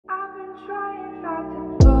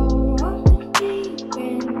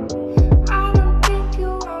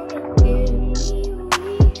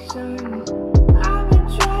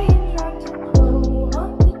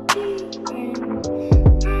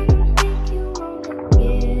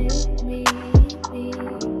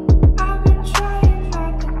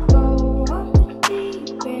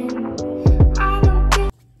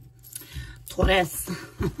Taurus.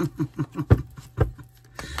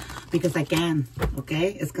 Because I can,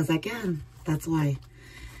 okay? It's because I can. That's why.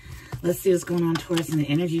 Let's see what's going on, Taurus, and the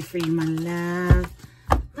energy for you, my love.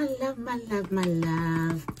 My love, my love, my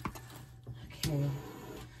love. Okay.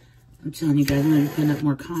 I'm telling you guys, I'm going to be putting up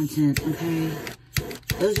more content, okay?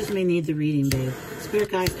 Those just may need the reading, babe. Spirit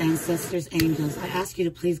guides, ancestors, angels, I ask you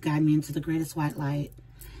to please guide me into the greatest white light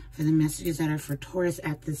for the messages that are for Taurus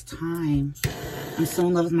at this time. I'm so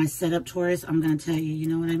in love with my setup, Taurus. I'm going to tell you, you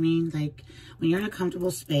know what I mean? Like, when you're in a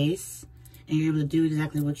comfortable space and you're able to do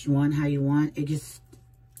exactly what you want, how you want, it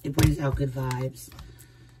brings out good vibes.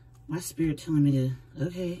 My spirit telling me to,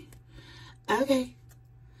 okay.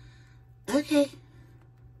 Thank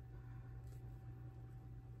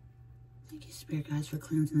you, spirit guys, for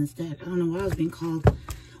cleansing this deck. I don't know why I was being called.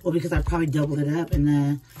 Well, because I probably doubled it up.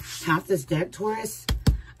 And half this deck, Taurus,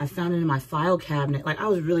 I found it in my file cabinet. Like, I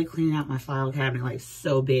was really cleaning out my file cabinet, like,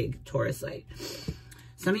 so big, Taurus. Like,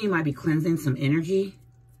 some of you might be cleansing some energy.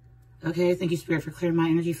 Okay, thank you, Spirit, for clearing my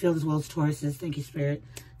energy field as well as Taurus's. Thank you, Spirit.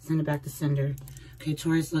 Send it back to sender. Okay,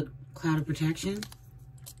 Taurus, look, cloud of protection.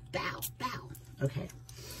 Bow, bow. Okay.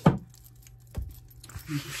 Thank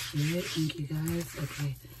you, Spirit. Thank you, guys.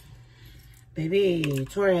 Okay. Baby,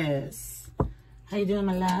 Taurus. How you doing,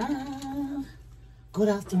 my love? Good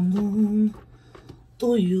afternoon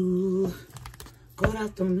to you. Good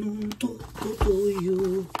afternoon to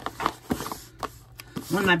you.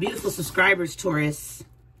 One of my beautiful subscribers, Taurus,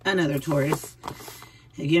 another Taurus,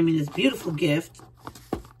 they gave me this beautiful gift.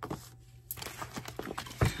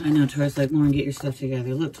 I know, Taurus, like, Lauren, get your stuff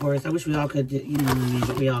together. Look, Taurus, I wish we all could do, you know what I mean,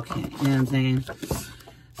 but we all can't, you know what I'm saying?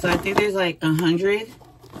 So I think there's like 100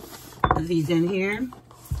 of these in here.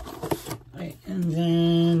 Right, and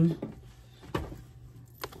then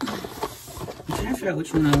I'm trying to figure out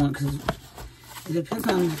which one I want, because it depends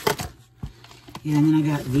on, yeah, and then I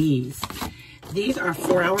got these. These are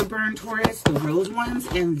 4-hour burn, Taurus, the rose ones,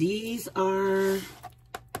 and these are, I'm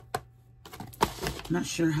not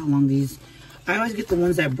sure how long these, I always get the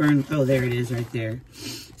ones that burn, oh, there it is right there,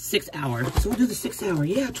 6 hour. So we'll do the 6 hour.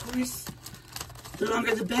 Yeah, Taurus, the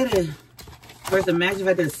longer the better. Taurus, imagine if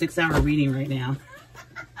I did a 6 hour reading right now.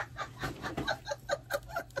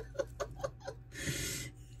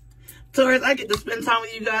 Taurus, I get to spend time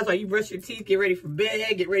with you guys while you brush your teeth, get ready for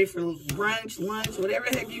bed, get ready for brunch, lunch, whatever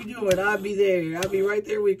the heck you doing. I'll be there. I'll be right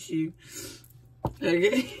there with you.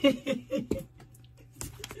 Okay?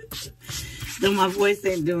 Though my voice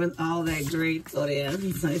ain't doing all that great, so yeah,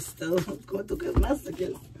 I still going through good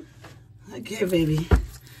messages. Okay, baby.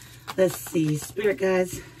 Let's see. Spirit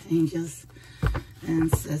guides, angels,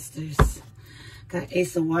 ancestors. Got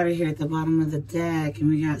Ace of Water here at the bottom of the deck, and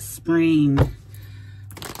we got spring.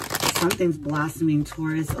 Something's blossoming,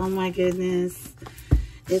 Taurus. Oh my goodness.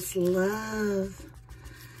 It's love.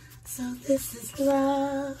 So this is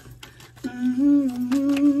love.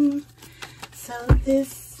 So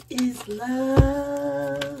this is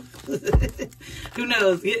love. Who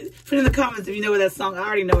knows? Put in the comments if you know where that song. I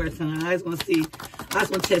already know where it's from. I just want to see. I just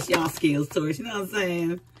want to test y'all skills, Taurus. You know what I'm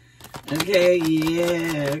saying? Okay,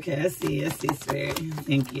 yeah. Okay, I see, Spirit.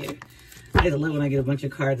 Thank you. I just love when I get a bunch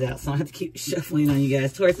of cards out, so I have to keep shuffling on you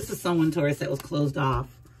guys. Taurus, this is someone, Taurus, that was closed off.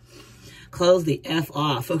 Close the F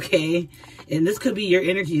off, okay? And this could be your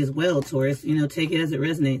energy as well, Taurus. You know, take it as it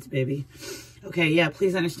resonates, baby. Okay, yeah,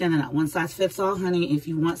 please understand that not one size fits all, honey. If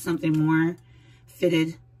you want something more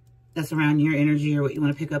fitted that's around your energy or what you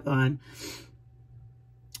want to pick up on,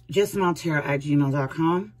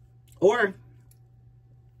 Justsmiletarot@gmail.com. Or,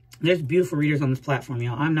 there's beautiful readers on this platform,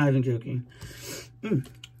 y'all. I'm not even joking.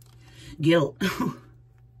 Guilt. I'm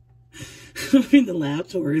in the lab,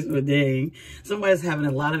 Taurus, but dang. Somebody's having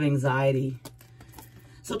a lot of anxiety.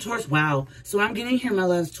 So, Taurus, wow. So, what I'm getting here, my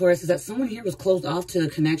loves, Taurus, is that someone here was closed off to a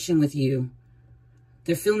connection with you.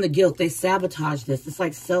 They're feeling the guilt. They sabotage this. It's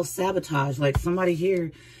like self-sabotage. Like somebody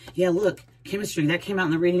here, yeah, look, chemistry. That came out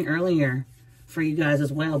in the reading earlier for you guys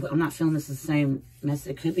as well, but I'm not feeling this the same mess.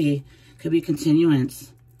 It could be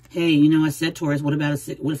continuance. Hey, you know, I said, Taurus, what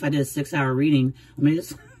if I did a 6 hour reading? Well, maybe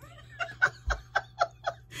it's...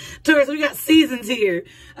 Taurus, we got seasons here,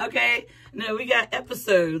 okay? No, we got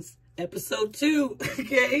episodes. Episode 2,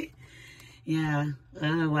 okay? Yeah.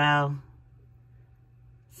 Oh, wow.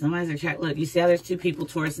 Somebody's attracted. Look, you see how there's 2 people,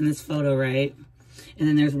 Taurus, in this photo, right? and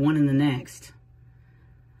then there's 1 in the next.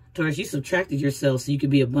 Taurus, you subtracted yourself so you could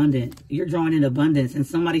be abundant. You're drawing in abundance, and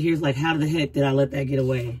somebody here's like, how the heck did I let that get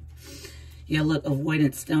away? Yeah, look,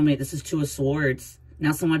 avoidance, stalemate. This is 2 of Swords.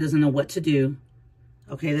 Now someone doesn't know what to do.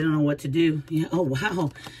 Okay, they don't know what to do. Yeah, oh, wow.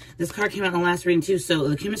 This card came out in the last reading, too. So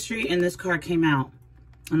the chemistry and this card came out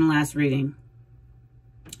in the last reading.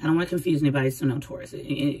 I don't want to confuse anybody, so no, Taurus.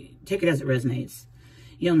 Take it as it resonates.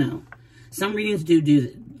 You'll know. Some readings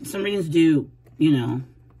some readings do, you know,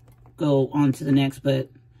 go on to the next, but it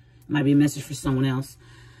might be a message for someone else.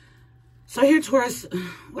 So here, Taurus,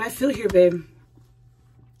 what I feel here, babe,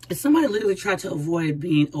 is somebody literally tried to avoid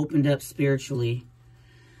being opened up spiritually.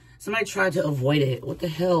 Somebody tried to avoid it. What the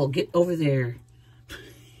hell? Get over there.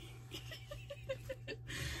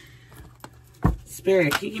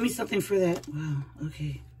 Spirit, can you give me something for that? Wow,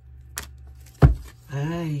 okay.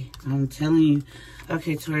 I'm telling you.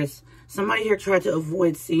 Okay, Taurus. Somebody here tried to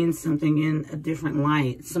avoid seeing something in a different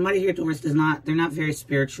light. Somebody here, Taurus, they're not very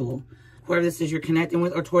spiritual. Whoever this is you're connecting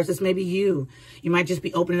with, or Taurus, this may be you. You might just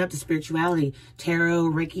be opening up to spirituality. Tarot,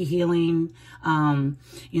 Reiki healing,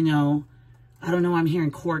 you know, I don't know, I'm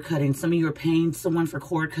hearing cord cutting. Some of you are paying someone for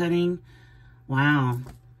cord cutting. Wow.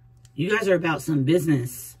 You guys are about some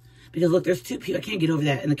business. Because look, there's 2 people. I can't get over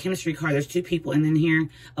that. In the chemistry card, there's 2 people. And then here,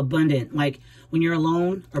 abundant. Like when you're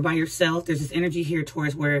alone or by yourself, there's this energy here,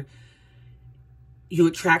 Taurus, where you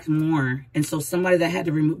attract more. And so somebody that had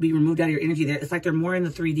to be removed out of your energy, there, it's like they're more in the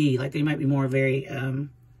 3D. Like they might be more very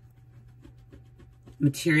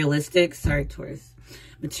materialistic. Sorry, Taurus.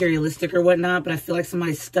 Materialistic or whatnot, but I feel like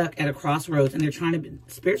somebody's stuck at a crossroads and they're trying to,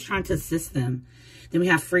 Spirit's trying to assist them. Then we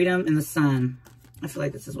have freedom and the sun. I feel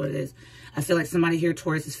like this is what it is. I feel like somebody here,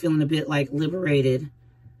 Taurus, is feeling a bit like liberated.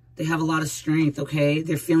 They have a lot of strength, okay?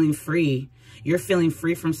 They're feeling free. You're feeling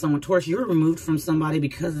free from someone. Taurus, you're removed from somebody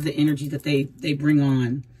because of the energy that they bring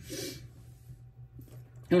on.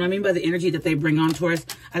 And what I mean by the energy that they bring on, Taurus,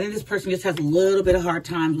 I think this person just has a little bit of hard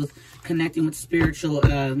times with connecting with spiritual,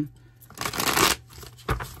 a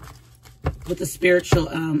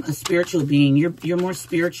spiritual being. You're more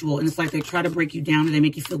spiritual, and it's like they try to break you down and they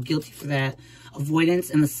make you feel guilty for that. Avoidance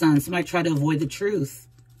and the sun. Somebody tried to avoid the truth.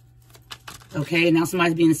 Okay, and now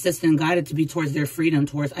somebody's being assisted and guided to be towards their freedom,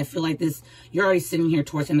 Taurus. I feel like this, you're already sitting here,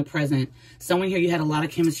 Taurus, in the present. Someone here you had a lot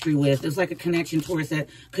of chemistry with. There's like a connection, Taurus, that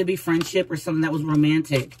could be friendship or something that was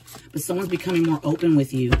romantic. But someone's becoming more open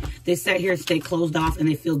with you. They sat here and stay closed off and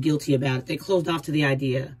they feel guilty about it. They closed off to the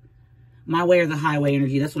idea. My way or the highway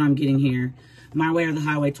energy. That's what I'm getting here. My way or the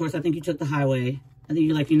highway. Taurus, I think you took the highway. I think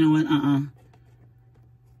you're like, you know what?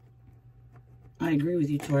 I agree with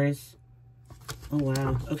you, Taurus. Oh,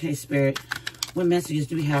 wow. Okay, Spirit. What messages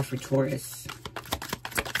do we have for Taurus?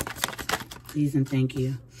 Please and thank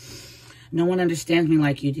you. No one understands me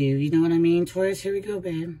like you do. You know what I mean, Taurus? Here we go,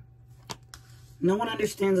 babe. No one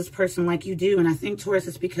understands this person like you do. And I think, Taurus,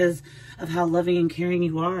 it's because of how loving and caring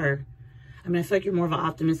you are. I mean, I feel like you're more of an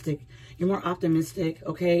optimistic. You're more optimistic,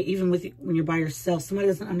 okay? Even when you're by yourself. Somebody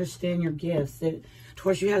doesn't understand your gifts.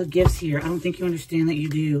 Taurus, you have gifts here. I don't think you understand that you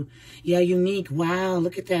do. Yeah, unique. Wow,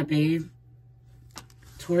 look at that, babe.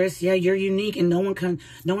 Taurus, yeah, you're unique, and no one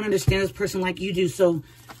understands this person like you do. So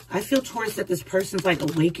I feel, Taurus, that this person's like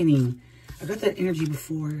awakening. I got that energy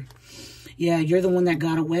before. Yeah, you're the one that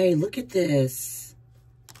got away. Look at this.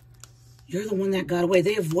 You're the one that got away.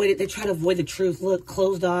 They try to avoid the truth. Look,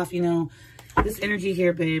 closed off, you know. This energy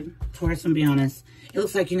here, babe, Taurus, I'm be honest. It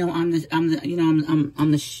looks like, you know, I'm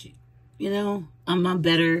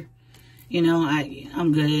better. You know,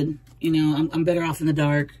 I'm good. You know, I'm better off in the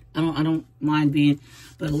dark. I don't mind being,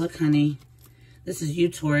 but look, honey, this is you,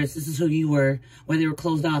 Taurus. This is who you were, where they were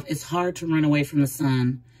closed off. It's hard to run away from the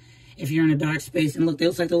sun if you're in a dark space. And look, it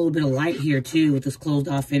looks like a little bit of light here too with this closed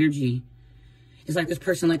off energy. It's like this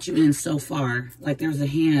person let you in so far. Like there's a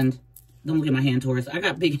hand. Don't look at my hand, Taurus. I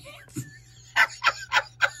got big hands.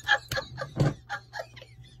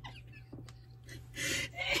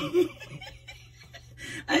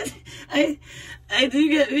 I do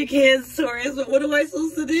get big hands, Taurus, but what am I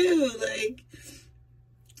supposed to do? Like,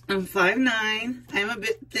 I'm 5'9". I'm a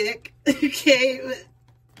bit thick, okay? But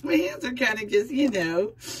my hands are kind of just, you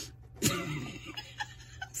know.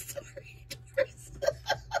 Sorry, Taurus.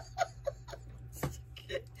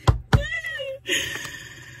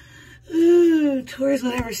 Ooh, Taurus,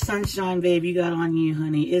 whatever sunshine, babe, you got on you,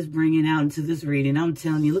 honey, is bringing out into this reading. I'm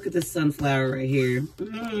telling you, look at this sunflower right here.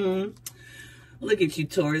 Look at you,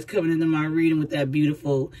 Taurus, coming into my reading with that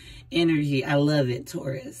beautiful energy. I love it,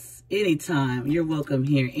 Taurus. Anytime. You're welcome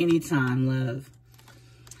here. Anytime, love.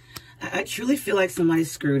 I truly feel like somebody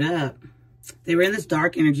screwed up. They were in this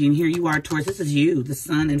dark energy, and here you are, Taurus. This is you, the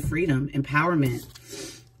sun and freedom, empowerment.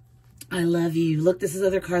 I love you. Look, this is the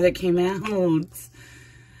other card that came out.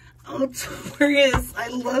 Oh, Taurus, I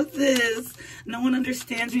love this. No one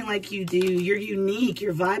understands me like you do. You're unique.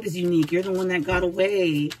 Your vibe is unique. You're the one that got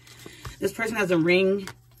away. This person has a ring,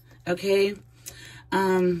 okay?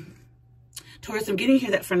 Taurus, I'm getting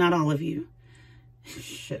here that for not all of you.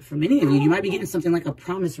 Shit, for many of you, you might be getting something like a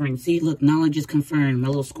promise ring. See, look, knowledge is confirmed. My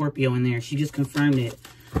little Scorpio in there. She just confirmed it.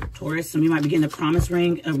 Taurus, some of you might be getting a promise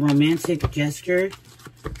ring, a romantic gesture.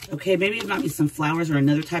 Okay, maybe it might be some flowers or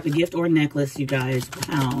another type of gift or a necklace, you guys.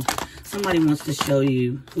 Wow. Somebody wants to show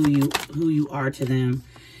you who you are to them.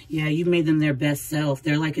 Yeah, you made them their best self.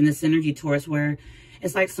 They're like in this energy, Taurus, where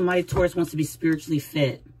it's like somebody, Taurus, wants to be spiritually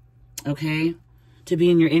fit. Okay? To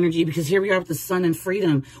be in your energy, because here we are with the sun and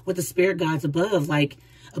freedom, with the spirit guides above, like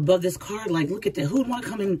above this card. Like, look at that. Who would want to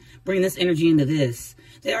come and bring this energy into this?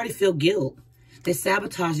 They already feel guilt. They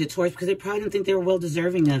sabotaged it, Taurus, because they probably didn't think they were well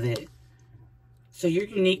deserving of it. So your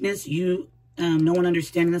uniqueness, no one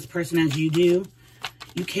understanding this person as you do.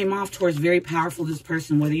 You came off, Taurus, very powerful, this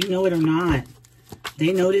person, whether you know it or not.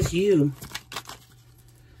 They notice you.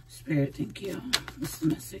 Spirit, thank you. This is the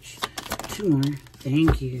message. 2 more.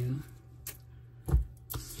 Thank you.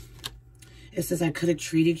 It says, I could have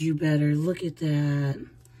treated you better. Look at that.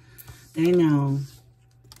 They know.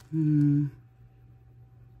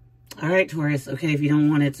 All right, Taurus. Okay, if you don't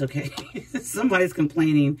want it, it's okay. Somebody's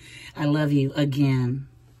complaining. I love you again.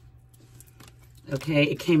 Okay,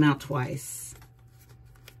 it came out twice.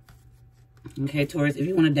 Okay, Taurus, if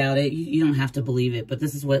you want to doubt it, you don't have to believe it. But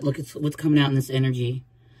this is what, look, it's what's coming out in this energy.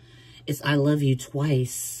 It's I love you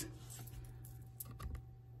twice.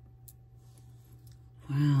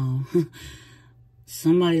 Wow.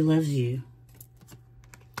 Somebody loves you.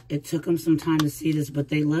 It took them some time to see this, but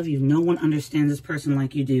they love you. No one understands this person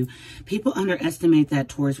like you do. People underestimate that,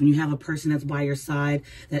 Taurus, when you have a person that's by your side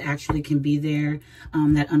that actually can be there,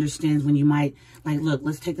 that understands when you might, like, look,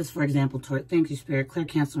 let's take this for example, Taurus. Thank you, Spirit. Clear,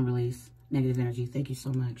 cancel, and release negative energy. Thank you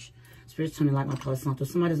so much. Spirit's telling me like my Palo Santo.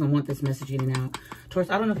 Somebody doesn't want this message getting out. Taurus,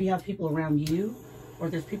 I don't know if you have people around you or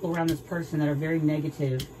there's people around this person that are very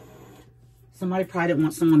negative. Somebody probably didn't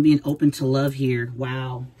want someone being open to love here.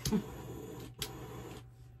 Wow.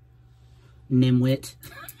 Nimwit.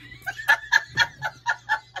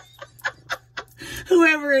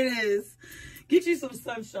 Whoever it is. Get you some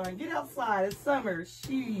sunshine. Get outside. It's summer.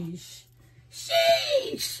 Sheesh.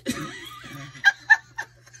 Sheesh.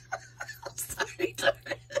 I'm sorry,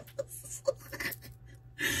 Taurus.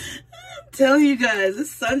 I'm telling you guys,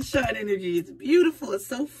 this sunshine energy, it's beautiful. It's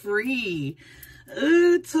so free.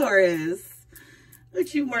 Ooh, Taurus.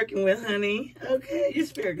 What you working with, honey? Okay, your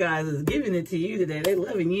spirit guides is giving it to you today. They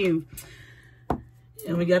loving you.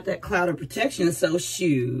 And we got that cloud of protection, so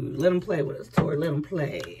shoot. Let them play with us, Taurus. Let them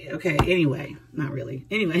play. Okay, anyway. Not really.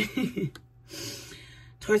 Anyway.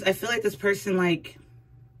 Taurus, I feel like this person, like,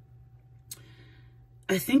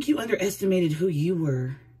 I think you underestimated who you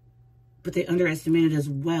were, but they underestimated as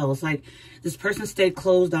well. It's like this person stayed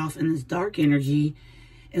closed off in this dark energy.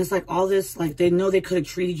 And it's like all this, like, they know they could have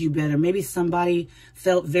treated you better. Maybe somebody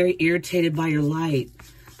felt very irritated by your light.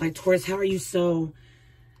 Like, Taurus, how are you so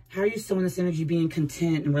in this energy being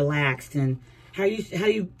content and relaxed? And how do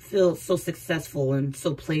you feel so successful and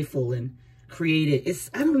so playful and creative?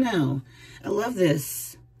 I don't know. I love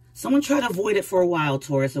this. Someone tried to avoid it for a while,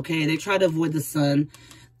 Taurus, okay? They tried to avoid the sun.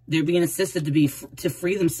 They're being assisted to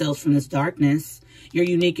free themselves from this darkness. Your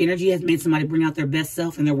unique energy has made somebody bring out their best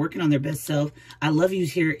self, and they're working on their best self. I love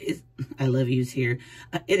you's here. I love you's here.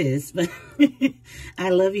 It is, but I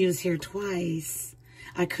love you's here twice.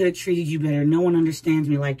 I could have treated you better. No one understands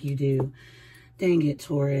me like you do. Dang it,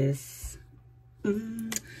 Taurus.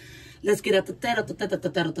 Let's get out the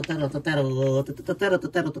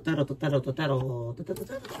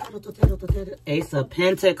Ace of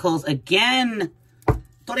Pentacles again.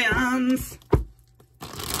 Torians.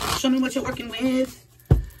 Show me what you're working with.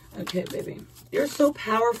 Okay, baby. You're so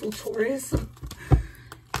powerful, Taurus.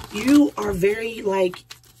 You are very, like,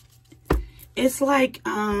 it's like,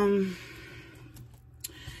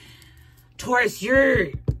 Taurus,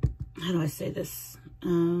 how do I say this?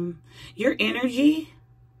 Your energy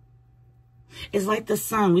is like the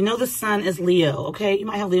sun. We know the sun is Leo, okay? You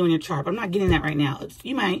might have Leo in your chart, but I'm not getting that right now. This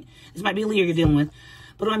might be Leo you're dealing with.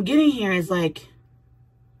 But what I'm getting here is like,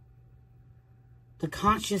 the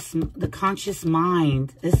conscious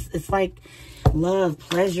mind. It's like love,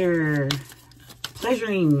 pleasure,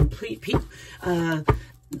 pleasuring,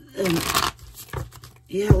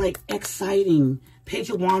 yeah, like exciting.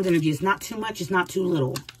 Page of Wands energy. It's not too much. It's not too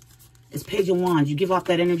little. It's Page of Wands. You give off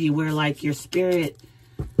that energy where like your spirit,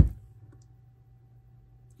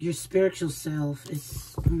 your spiritual self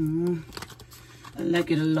is. I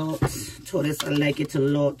like it a lot. Taurus, I like it a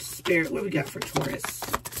lot. Spirit, what we got for Taurus?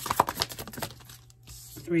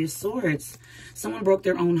 Three of Swords. Someone broke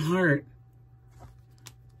their own heart.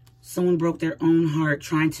 Someone broke their own heart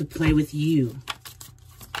trying to play with you.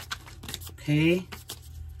 Okay?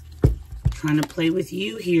 Trying to play with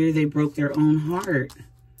you here. They broke their own heart.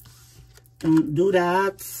 Don't do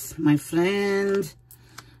that, my friend.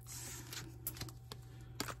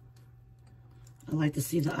 I like to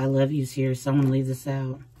see the I love yous here, so I'm going to leave this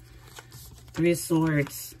out. Three of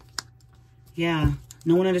Swords. Yeah,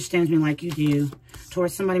 no one understands me like you do.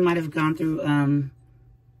 Taurus, somebody might have gone through an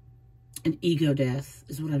ego death,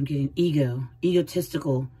 is what I'm getting. Ego.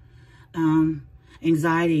 Egotistical.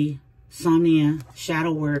 Anxiety. Insomnia.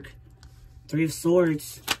 Shadow work. Three of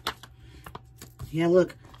Swords. Yeah,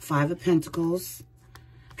 look. Five of Pentacles.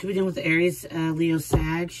 Could be dealing with the Aries, Leo,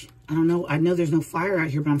 Sag. I don't know. I know there's no fire out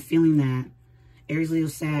here, but I'm feeling that. Aries, Leo,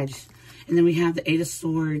 Sag. And then we have the Eight of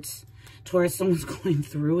Swords. Taurus, someone's going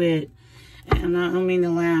through it. And I don't mean to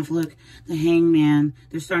laugh. Look, the Hangman.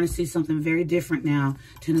 They're starting to see something very different now.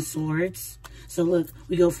 10 of Swords. So look,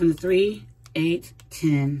 we go from the 3, 8,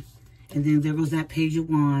 10. And then there goes that Page of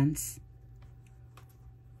Wands.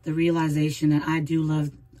 The realization that I do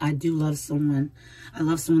love someone. I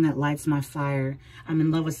love someone that lights my fire. I'm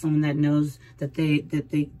in love with someone that knows that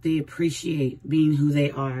they appreciate being who they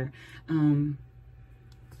are. I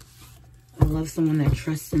love someone that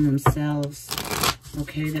trusts in themselves.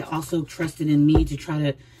 Okay, that also trusted in me to try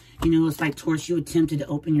to, you know, it's like Taurus, you attempted to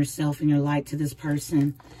open yourself and your light to this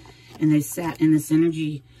person. And they sat in this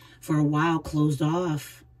energy for a while, closed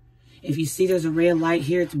off. If you see there's a ray of light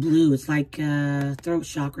here, it's blue. It's like throat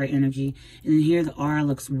chakra energy. And then here the aura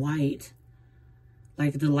looks white.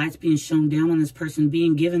 Like the light's being shown down on this person,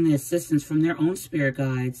 being given the assistance from their own spirit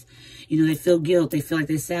guides. You know, they feel guilt. They feel like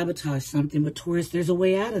they sabotaged something. But Taurus, there's a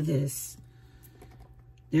way out of this.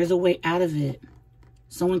 There's a way out of it.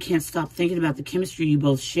 Someone can't stop thinking about the chemistry you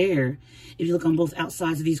both share. If you look on both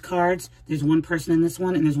outsides of these cards, there's one person in this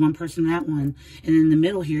one and there's one person in that one. And in the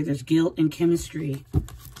middle here, there's guilt and chemistry.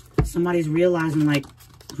 Somebody's realizing, like,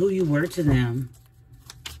 who you were to them.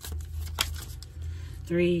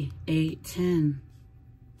 3, 8, 10.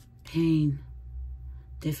 Pain.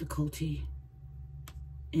 Difficulty.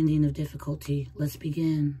 Ending of difficulty. Let's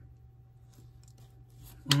begin.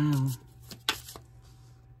 Wow.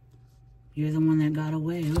 You're the one that got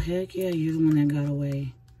away. Oh, heck yeah, you're the one that got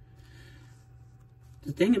away.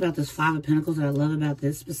 The thing about this Five of Pentacles that I love about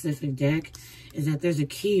this specific deck is that there's a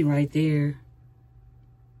key right there.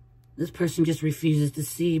 This person just refuses to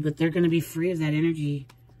see, but they're going to be free of that energy.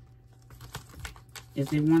 If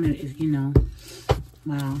they want to, if you know.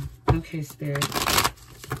 Wow. Okay, Spirit.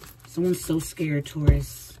 Someone's so scared,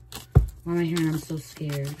 Taurus. Why am I hearing I'm so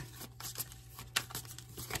scared?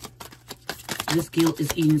 This guilt is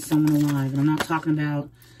eating someone alive. And I'm not talking about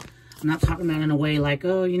in a way like,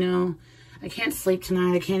 oh, you know, I can't sleep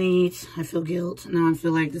tonight. I can't eat. I feel guilt. No, I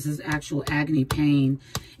feel like this is actual agony, pain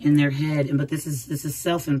in their head. But this is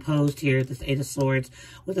self-imposed here, this Eight of Swords.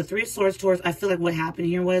 With the Three of Swords, Taurus, I feel like what happened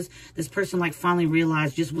here was this person like finally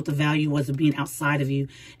realized just what the value was of being outside of you,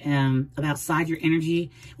 outside your energy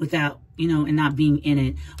without, you know, and not being in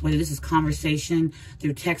it. Whether this is conversation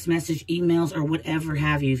through text message, emails, or whatever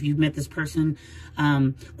have you. If you've met this person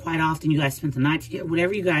quite often, you guys spent the night together,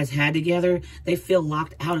 whatever you guys had together, they feel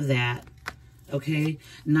locked out of that. Okay,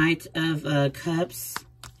 Knight of Cups,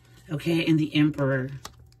 okay, and the Emperor.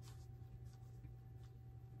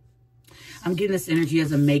 I'm getting this energy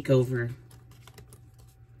as a makeover.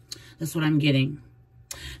 That's what I'm getting.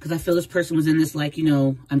 Because I feel this person was in this like, you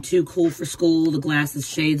know, I'm too cool for school, the glasses,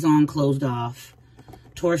 shades on, closed off.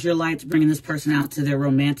 Taurus, your light's bringing this person out to their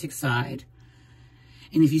romantic side.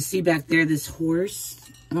 And if you see back there this horse,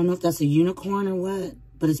 I don't know if that's a unicorn or what,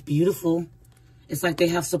 but it's beautiful. It's like they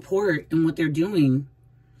have support in what they're doing.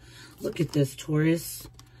 Look at this, Taurus.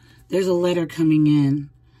 There's a letter coming in.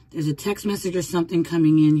 There's a text message or something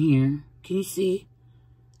coming in here. Can you see?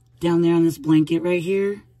 Down there on this blanket right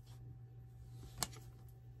here.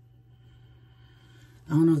 I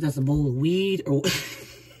don't know if that's a bowl of weed or,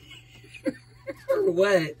 or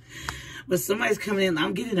what. But somebody's coming in.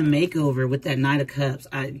 I'm getting a makeover with that Knight of Cups.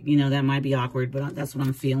 You know, that might be awkward, but that's what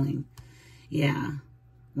I'm feeling. Yeah.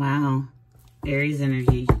 Wow. Aries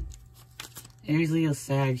energy. Aries, Leo,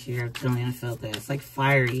 Sag here. I'm telling you, I felt that. It's like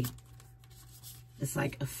fiery. It's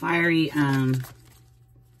like a fiery,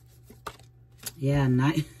 yeah,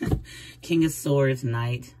 Knight. King of Swords,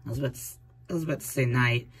 Knight. I was about to say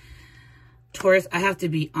Knight. Taurus, I have to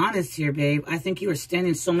be honest here, babe. I think you are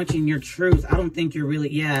standing so much in your truth. I don't think you're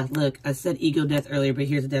really, yeah, look, I said ego death earlier, but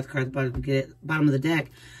here's the death card at the bottom of the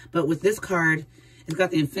deck. But with this card, It's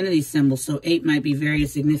got the infinity symbol, so 8 might be very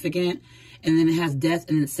significant. And then it has death,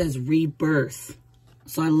 and it says rebirth.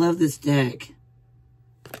 So I love this deck.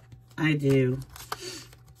 I do.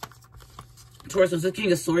 Taurus, there's a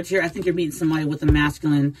King of Swords here. I think you're meeting somebody with a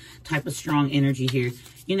masculine type of strong energy here.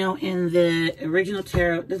 You know, in the original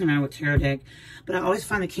tarot, doesn't matter what tarot deck, but I always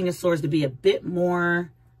find the King of Swords to be a bit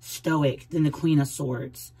more stoic than the Queen of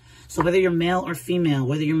Swords. So whether you're male or female,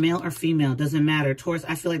 doesn't matter. Taurus,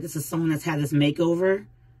 I feel like this is someone that's had this makeover.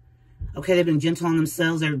 Okay, they've been gentle on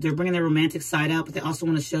themselves. They're bringing their romantic side out, but they also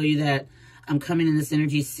want to show you that I'm coming in this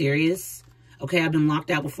energy serious. Okay, I've been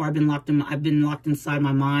locked out before. I've been locked inside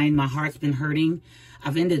my mind. My heart's been hurting.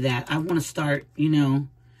 I've ended that. I want to start, you know,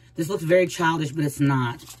 this looks very childish, but it's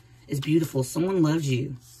not. It's beautiful. Someone loves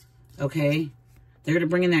you. Okay? They're to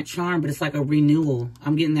bring in that charm, but it's like a renewal.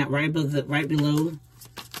 I'm getting that right below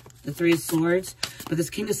the Three of Swords. But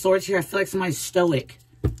this King of Swords here, I feel like somebody's stoic.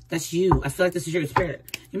 That's you. I feel like this is your spirit.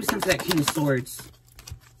 Give me some of that King of Swords.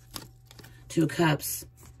 Two of Cups.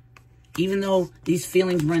 Even though these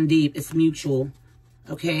feelings run deep, it's mutual.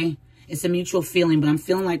 Okay? It's a mutual feeling, but I'm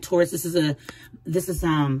feeling like, Taurus, this is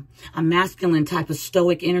a masculine type of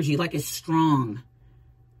stoic energy, like it's strong.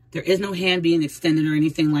 There is no hand being extended or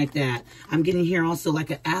anything like that. I'm getting here also like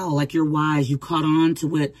an owl, like you're wise. You caught on to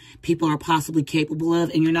what people are possibly capable of,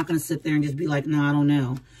 and you're not going to sit there and just be like, no, I don't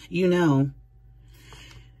know. You know.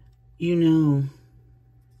 You know.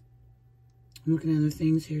 I'm looking at other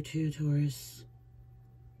things here too, Taurus.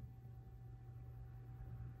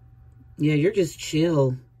 Yeah, you're just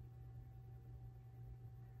chill.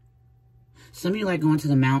 Some of you like going to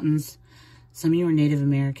the mountains. Some of you are Native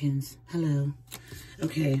Americans. Hello.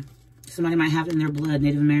 Okay. Somebody might have it in their blood.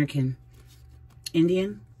 Native American.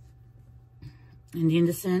 Indian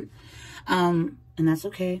descent. And that's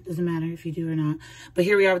okay. Doesn't matter if you do or not. But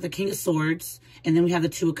here we are with the King of Swords. And then we have the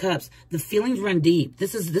Two of Cups. The feelings run deep.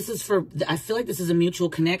 This is for, I feel like this is a mutual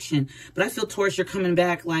connection. But I feel, Taurus, you're coming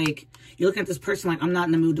back like, you're looking at this person like, I'm not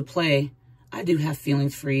in the mood to play. I do have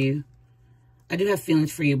feelings for you. I do have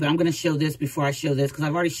feelings for you, but I'm going to show this before I show this, because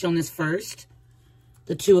I've already shown this first.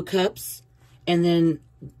 The Two of Cups. And then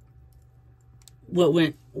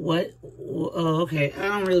what? Oh, okay. I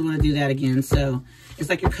don't really want to do that again. So it's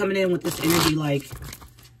like you're coming in with this energy like,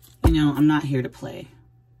 you know, I'm not here to play.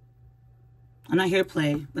 I'm not here to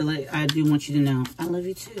play, but like, I do want you to know, I love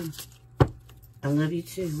you too. I love you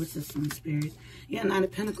too. What's this one, Spirit? Yeah, Nine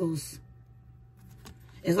of Pentacles.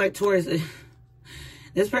 It's like, Taurus,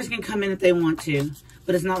 this person can come in if they want to,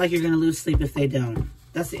 but it's not like you're going to lose sleep if they don't.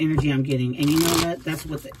 That's the energy I'm getting. And you know what? That's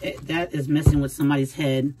what that is messing with somebody's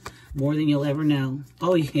head more than you'll ever know.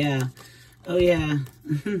 Oh, yeah. Oh, yeah.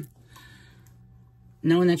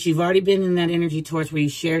 Knowing that you've already been in that energy, Taurus, where you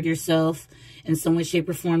shared yourself in some way, shape,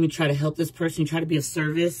 or form. You try to help this person. You try to be of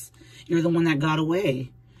service. You're the one that got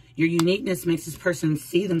away. Your uniqueness makes this person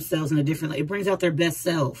see themselves in a different light. It brings out their best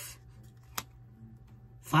self.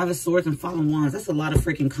 Five of Swords and Fallen Wands. That's a lot of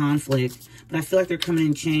freaking conflict. But I feel like they're coming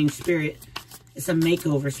in changed. Spirit, it's a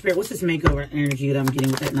makeover. Spirit, what's this makeover energy that I'm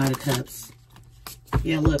getting with that Knight of Cups?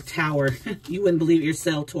 Yeah, look, Tower. You wouldn't believe it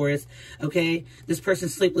yourself, Taurus. Okay? This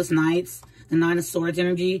person's sleepless nights, the Nine of Swords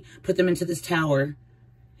energy, put them into this tower.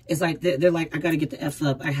 It's like, they're like, I got to get the F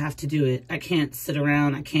up. I have to do it. I can't sit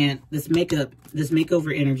around. I can't. This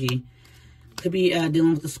makeover energy. Could be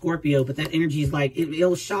dealing with the Scorpio, but that energy is like,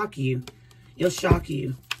 it'll shock you. It'll shock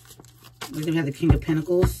you. We're going to have the King of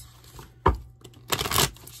Pentacles.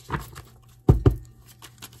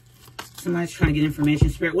 Somebody's trying to get information.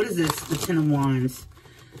 Spirit, what is this? The Ten of Wands.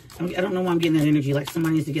 I don't know why I'm getting that energy. Like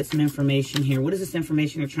somebody needs to get some information here. What is this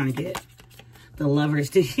information they're trying to get? The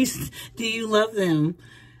Lovers. Do you love them?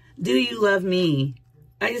 Do you love me?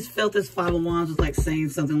 I just felt this Five of Wands was like saying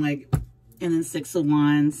something like, and then Six of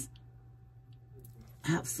Wands.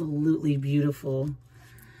 Absolutely beautiful.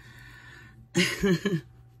 Taurus,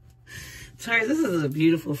 this is a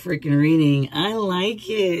beautiful freaking reading. I like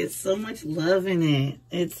it. So much love in it.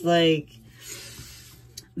 It's like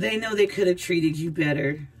they know they could have treated you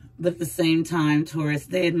better, but at the same time, Taurus,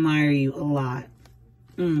 they admire you a lot.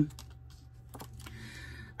 I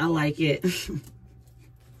like it.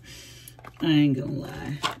 I ain't gonna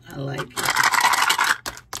lie. I like it.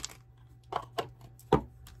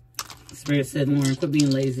 Spirit said, Lauren, quit being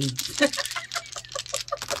lazy.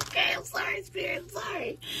 Okay, I'm sorry, Spirit. I'm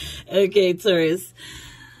sorry. Okay, Taurus.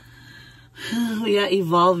 We got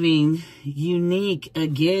evolving. Unique.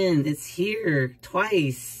 Again, it's here.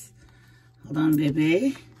 Twice. Hold on,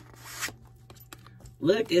 baby.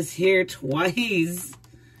 Look, it's here twice.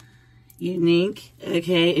 Unique.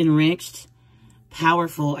 Okay, enriched.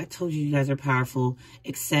 Powerful. I told you you guys are powerful.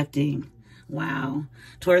 Accepting. Wow.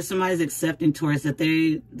 Taurus, somebody's accepting, Taurus, that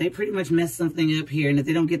they pretty much messed something up here, and if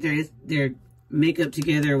they don't get their makeup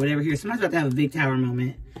together or whatever here, somebody's about to have a big tower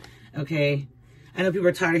moment. Okay? I know people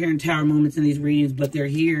are tired of hearing tower moments in these readings, but they're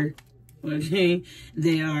here. Okay?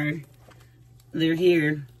 They're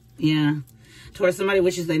here. Yeah. Taurus, somebody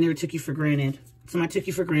wishes they never took you for granted. Somebody took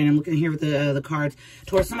you for granted. I'm looking here with the cards.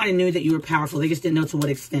 Taurus, somebody knew that you were powerful. They just didn't know to what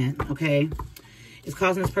extent. Okay? It's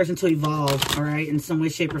causing this person to evolve, all right, in some way,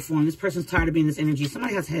 shape, or form. This person's tired of being this energy.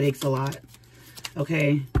 Somebody has headaches a lot,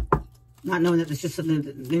 okay? Not knowing that it's just something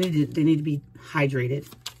that they need to be hydrated.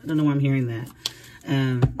 I don't know why I'm hearing that.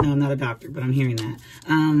 No, I'm not a doctor, but I'm hearing that.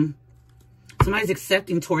 Somebody's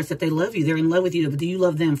accepting, Taurus, that they love you. They're in love with you. But do you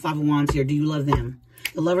love them? Five of Wands here. Do you love them?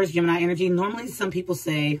 The Lovers, Gemini energy. Normally, some people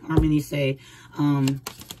say, or many say,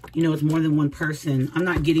 you know, it's more than one person. I'm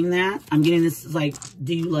not getting that. I'm getting this, like,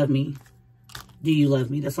 do you love me? Do you love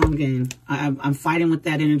me? That's all I'm getting. I'm fighting with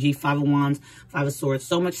that energy. Five of Wands, Five of Swords.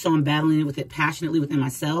 So much so I'm battling it with it passionately within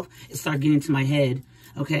myself. It started getting into my head.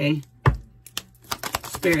 Okay?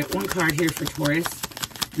 Spirit, one card here for Taurus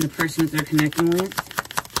and the person that they're connecting with.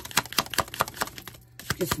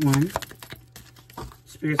 Just one.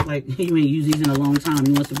 Spirit's like, you ain't used these in a long time.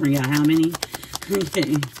 You want to bring out how many?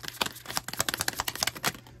 Okay.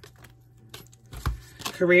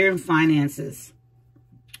 Career and finances.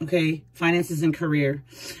 Okay, finances and career.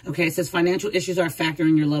 Okay, it says financial issues are a factor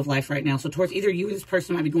in your love life right now. So, Taurus, either you or this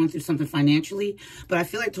person might be going through something financially, but I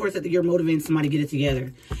feel like, Taurus, that you're motivating somebody to get it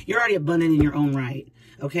together. You're already abundant in your own right.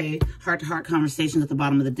 Okay, heart-to-heart conversations at the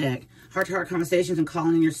bottom of the deck. Heart-to-heart conversations and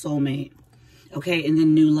calling in your soulmate. Okay, and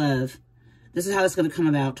then new love. This is how it's going to come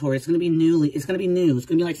about, Taurus. It's going to be new. It's going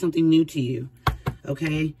to be like something new to you.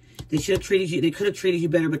 Okay, they should have treated you. They could have treated you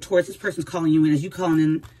better, but Taurus, this person's calling you in. As you calling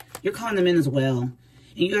in, you're calling them in as well.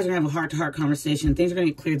 And you guys are going to have a heart-to-heart conversation. Things are going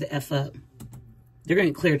to get cleared the F up. They're going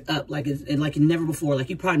to get cleared up like never before. Like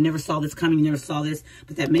you probably never saw this coming. You never saw this.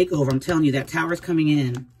 But that makeover, I'm telling you, that tower's coming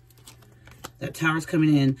in. That tower's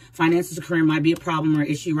coming in. Finances or career might be a problem or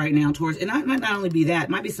issue right now, Taurus. And it might not only be that. It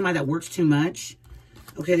might be somebody that works too much.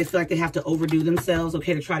 Okay, they feel like they have to overdo themselves.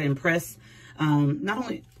 Okay, to try to impress. Not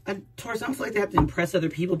only... Taurus, I don't feel like they have to impress other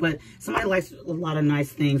people, but somebody likes a lot of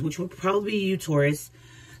nice things, which would probably be you, Taurus.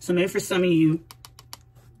 So maybe for some of you...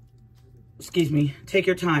 Excuse me. Take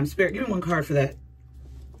your time. Spirit, give me one card for that.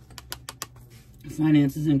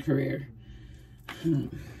 Finances and career. Hold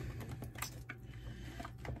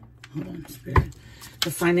on, Spirit. The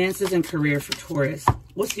finances and career for Taurus.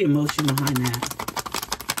 What's the emotion behind that?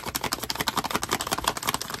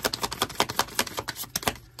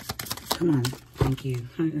 Come on. Thank you.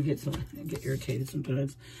 I get irritated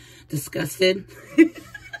sometimes. Disgusted.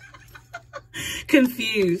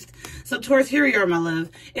 Confused. So, Taurus, here we are, my love.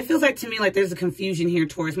 It feels like to me like there's a confusion here,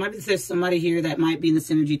 Taurus. Maybe there's somebody here that might be in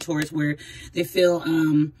this energy, Taurus, where they feel,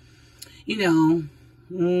 you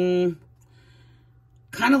know,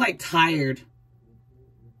 kind of like tired.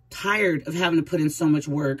 Tired of having to put in so much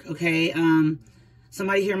work, okay?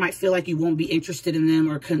 Somebody here might feel like you won't be interested in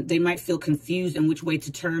them, or they might feel confused in which way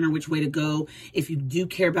to turn or which way to go. If you do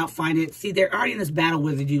care about finance, see, they're already in this battle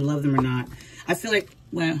whether you love them or not. I feel like,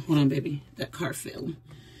 well, hold on, baby. That card fell.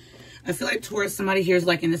 I feel like, Taurus, somebody here is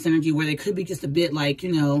like in this energy where they could be just a bit like,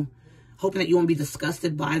 you know, hoping that you won't be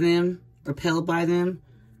disgusted by them, repelled by them.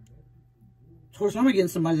 Taurus, I'm getting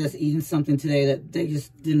somebody that's eating something today that they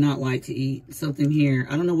just did not like to eat. Something here.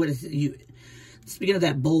 I don't know what is you. Speaking of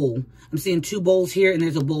that bowl, I'm seeing 2 bowls here and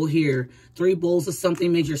there's a bowl here. 3 bowls of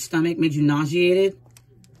something made your stomach, made you nauseated.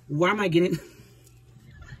 Where am I getting...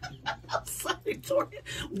 I'm sorry, Taurus.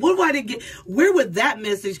 What do I get? Where would that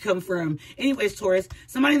message come from? Anyways, Taurus,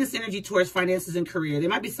 somebody in this energy, Taurus, finances and career. There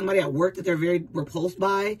might be somebody at work that they're very repulsed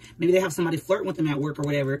by. Maybe they have somebody flirting with them at work or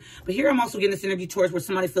whatever. But here I'm also getting this energy, Taurus, where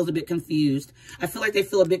somebody feels a bit confused. I feel like they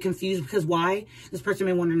feel a bit confused because why? This person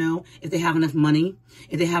may want to know if they have enough money,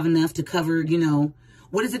 if they have enough to cover, you know,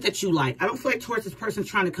 what is it that you like? I don't feel like, Taurus, this person's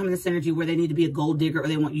trying to come in this energy where they need to be a gold digger or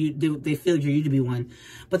they want you, they feel you to be one.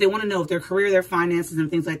 But they want to know if their career, their finances,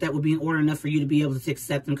 and things like that will be in order enough for you to be able to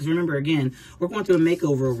accept them. Because remember, again, we're going through a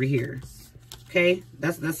makeover over here. Okay?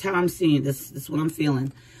 That's how I'm seeing this. This is what I'm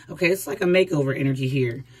feeling. Okay? It's like a makeover energy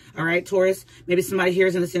here. All right, Taurus? Maybe somebody here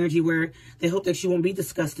is in this energy where they hope that you won't be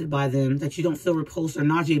disgusted by them, that you don't feel repulsed or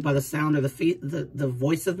nauseated by the sound or the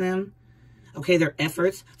voice of them. Okay, their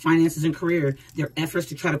efforts, finances, and career. Their efforts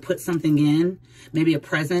to try to put something in. Maybe a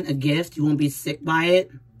present, a gift. You won't be sick by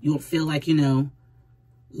it. You won't feel like, you know,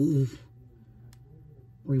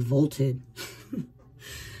 revolted.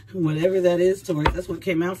 Whatever that is, Taurus. That's what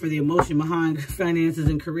came out for the emotion behind finances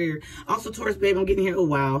and career. Also, Taurus, babe, I'm getting here. Oh,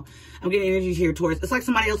 wow. I'm getting energy here, Taurus. It's like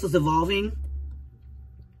somebody else is evolving.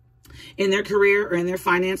 in their career or in their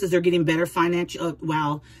finances. They're getting better financial.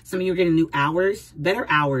 Wow. Some of you are getting new hours, better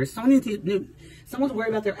hours. Someone's worried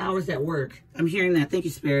about their hours at work. I'm hearing that. Thank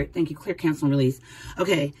you, Spirit. Thank you. Clear, cancel, and release.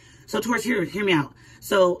 Okay. So Taurus, hear me out.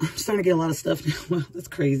 So I'm starting to get a lot of stuff now. Wow, that's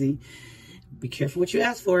crazy. Be careful what you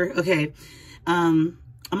ask for. Okay. I'm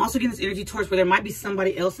also getting this energy, Taurus, where there might be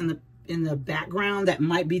somebody else in the background that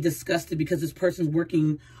might be disgusted because this person's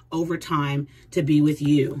working overtime to be with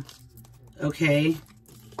you. Okay.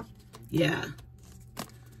 Yeah.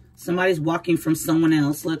 Somebody's walking from someone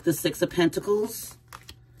else. Look, the Six of Pentacles.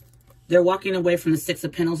 They're walking away from the Six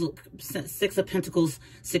of Pentacles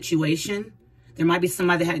situation. There might be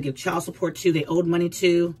somebody they had to give child support to. They owed money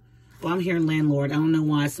to. Well, I'm hearing landlord. I don't know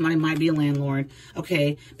why. Somebody might be a landlord.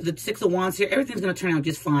 Okay. But the Six of Wands here, everything's going to turn out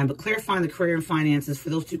just fine. But clarifying the career and finances for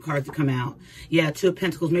those two cards to come out. Yeah, Two of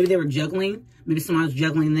Pentacles. Maybe they were juggling. Maybe somebody was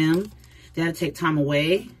juggling them. They had to take time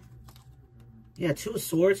away. Yeah, Two of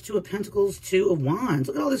Swords, Two of Pentacles, Two of Wands.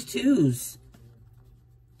 Look at all these twos.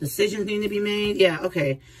 Decisions need to be made. Yeah,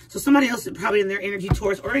 okay. So somebody else probably in their energy,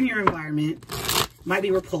 Taurus, or in your environment might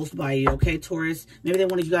be repulsed by you, okay, Taurus? Maybe they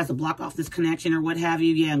wanted you guys to block off this connection or what have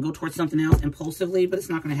you, yeah, and go towards something else impulsively, but it's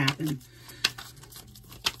not going to happen.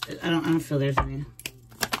 I don't feel there's any.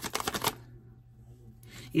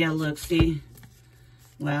 Yeah, look, see?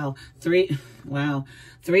 Wow. Three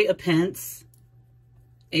of Pence,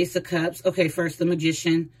 Ace of Cups. Okay, first the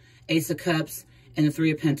Magician, Ace of Cups, and the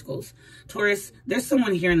Three of Pentacles. Taurus, there's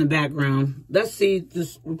someone here in the background. Let's see,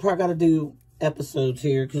 we probably got to do episodes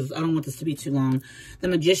here because I don't want this to be too long. The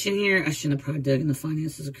Magician here, I shouldn't have probably dug in the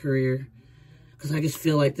finances of career because I just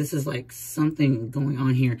feel like this is like something going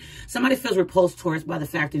on here. Somebody feels repulsed, Taurus, by the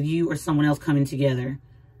fact of you or someone else coming together.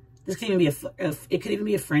 This could even be it could even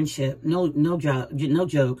be a friendship. No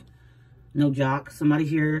joke. Somebody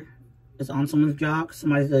here is on someone's jock.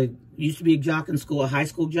 Somebody's like used to be a jock in school, a high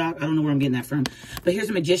school jock. I don't know where I'm getting that from. But here's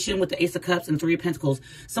a Magician with the Ace of Cups and Three of Pentacles.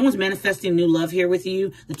 Someone's manifesting new love here with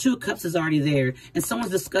you. The Two of Cups is already there. And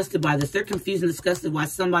someone's disgusted by this. They're confused and disgusted why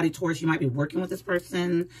somebody, Taurus, you might be working with this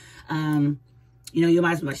person. You know, you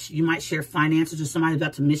might share finances or somebody's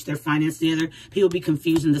about to mish their finances together. People be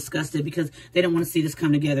confused and disgusted because they don't want to see this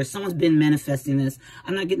come together. Someone's been manifesting this.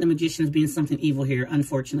 I'm not getting the Magicians being something evil here,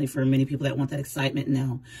 unfortunately, for many people that want that excitement.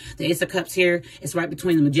 No. The Ace of Cups here is right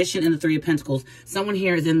between the Magician and the Three of Pentacles. Someone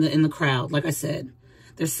here is in the crowd, like I said.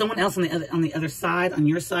 There's someone else on the other side, on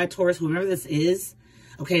your side, Taurus, whoever this is.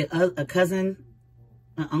 Okay, a cousin,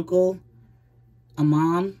 an uncle, a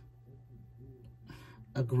mom.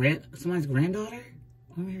 Somebody's granddaughter?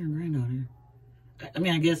 I'm hearing granddaughter. I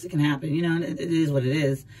mean, I guess it can happen. You know, it is what it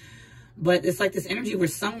is. But it's like this energy where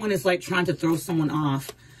someone is like trying to throw someone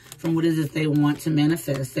off from what it is they want to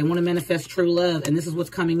manifest. They want to manifest true love. And this is what's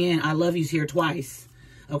coming in. I love you's here twice.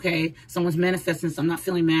 Okay? Someone's manifesting this. I'm not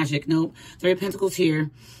feeling magic. Nope. Three of Pentacles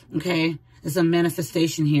here. Okay? There's a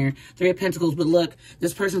manifestation here. Three of Pentacles. But look,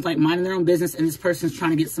 this person's like minding their own business. And this person's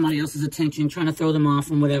trying to get somebody else's attention. Trying to throw them off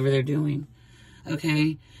from whatever they're doing.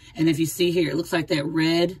 Okay, and if you see here, it looks like that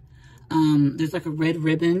red, there's like a red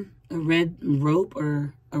ribbon, a red rope,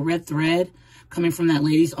 or a red thread coming from that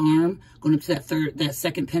lady's arm, going up to that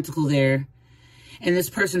second pentacle there. And this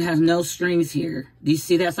person has no strings here. Do you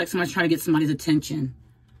see that? It's like somebody's trying to get somebody's attention.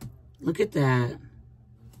 Look at that.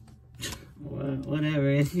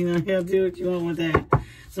 Whatever. You know, you'll do what you want with that.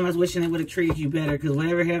 Somebody's wishing they would have treated you better because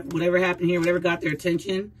whatever happened here, whatever got their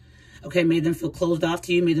attention, okay, made them feel closed off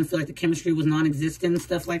to you, made them feel like the chemistry was non-existent and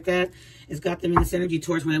stuff like that. It's got them in this energy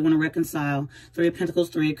towards where they want to reconcile. Three of Pentacles,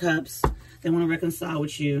 Three of Cups. They want to reconcile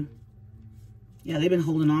with you. Yeah, they've been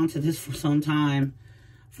holding on to this for some time.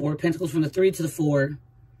 Four of Pentacles from the 3 to the 4.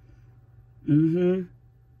 Oh,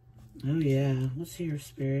 yeah. What's here,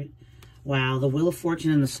 Spirit? Wow, the Wheel of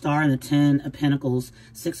Fortune and the Star and the 10 of Pentacles.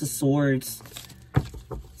 6 of Swords.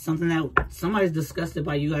 Something that somebody's disgusted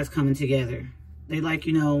by you guys coming together. They like,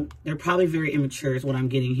 you know, they're probably very immature is what I'm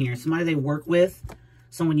getting here. Somebody they work with,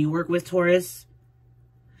 someone you work with, Taurus.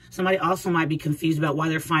 Somebody also might be confused about why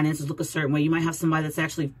their finances look a certain way. You might have somebody that's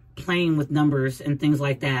actually playing with numbers and things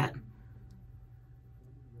like that.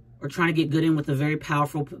 Or trying to get good in with a very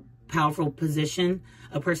powerful position,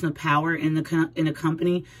 a person of power in a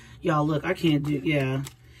company. Y'all, look, I can't do, yeah.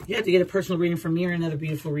 You have to get a personal reading from me or another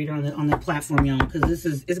beautiful reader on the platform, y'all, because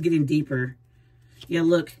it's getting deeper. Yeah,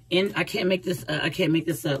 look, I can't make this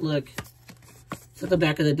up. Look, it's at the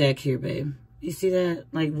back of the deck here, babe. You see that?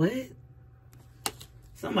 Like, what?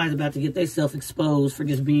 Somebody's about to get themselves exposed for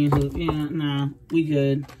just being who. Yeah, no, we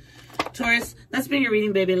good. Taurus, that's been your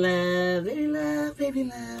reading, baby love. Baby love, baby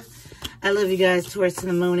love. I love you guys, Taurus to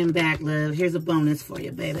the moon and back, love. Here's a bonus for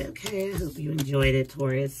you, baby, okay? I hope you enjoyed it,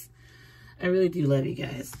 Taurus. I really do love you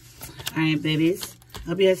guys. All right, babies.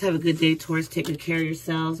 Hope you guys have a good day, Taurus. Take good care of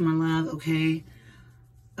yourselves, my love, okay?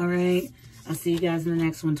 All right. I'll see you guys in the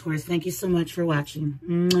next one, Taurus. Thank you so much for watching.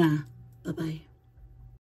 Mwah. Bye-bye.